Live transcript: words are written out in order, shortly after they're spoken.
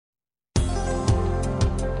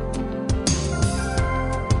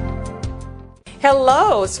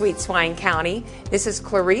Hello, Sweet Swine County. This is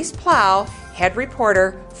Clarice Plow, head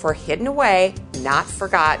reporter for Hidden Away, Not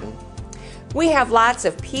Forgotten. We have lots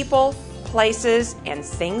of people, places, and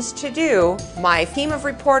things to do. My team of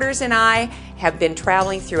reporters and I have been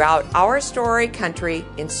traveling throughout our storied country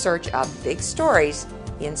in search of big stories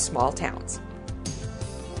in small towns.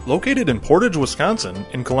 Located in Portage, Wisconsin,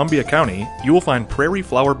 in Columbia County, you will find Prairie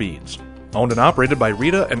Flower Beads, owned and operated by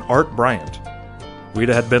Rita and Art Bryant.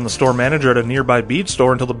 Rita had been the store manager at a nearby bead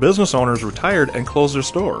store until the business owners retired and closed their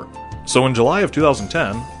store. So in July of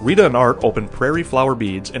 2010, Rita and Art opened Prairie Flower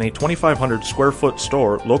Beads in a 2,500 square foot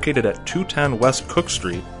store located at 210 West Cook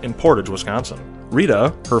Street in Portage, Wisconsin.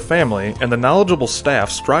 Rita, her family, and the knowledgeable staff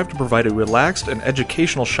strive to provide a relaxed and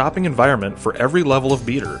educational shopping environment for every level of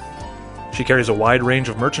beader. She carries a wide range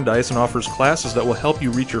of merchandise and offers classes that will help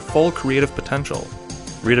you reach your full creative potential.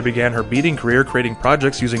 Rita began her beading career creating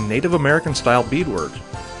projects using Native American-style beadwork.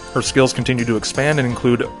 Her skills continue to expand and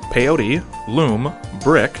include peyote, loom,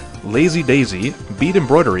 brick, lazy daisy, bead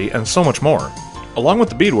embroidery, and so much more. Along with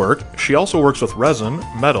the beadwork, she also works with resin,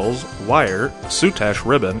 metals, wire, soutache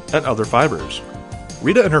ribbon, and other fibers.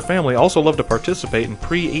 Rita and her family also love to participate in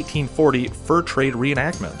pre-1840 fur trade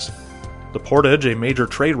reenactments. The Portage, a major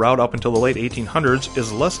trade route up until the late 1800s,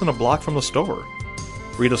 is less than a block from the store.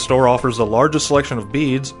 Rita's store offers the largest selection of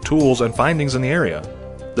beads, tools, and findings in the area.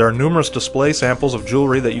 There are numerous display samples of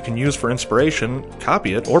jewelry that you can use for inspiration,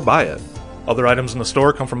 copy it, or buy it. Other items in the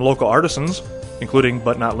store come from local artisans, including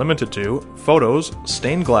but not limited to photos,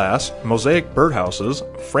 stained glass, mosaic birdhouses,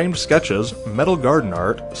 framed sketches, metal garden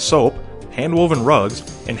art, soap, hand-woven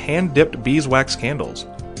rugs, and hand-dipped beeswax candles.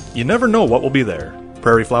 You never know what will be there.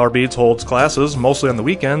 Prairie Flower Beads holds classes mostly on the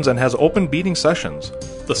weekends and has open beading sessions.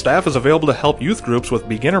 The staff is available to help youth groups with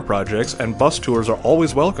beginner projects, and bus tours are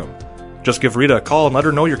always welcome. Just give Rita a call and let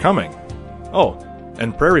her know you're coming. Oh,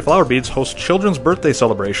 and Prairie Flower Beads hosts children's birthday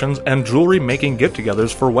celebrations and jewelry making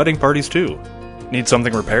get-togethers for wedding parties too. Need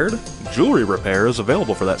something repaired? Jewelry repair is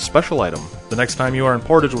available for that special item. The next time you are in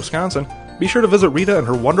Portage, Wisconsin, be sure to visit Rita and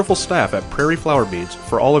her wonderful staff at Prairie Flower Beads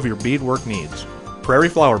for all of your beadwork needs. Prairie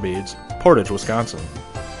Flower Beads, Portage, Wisconsin.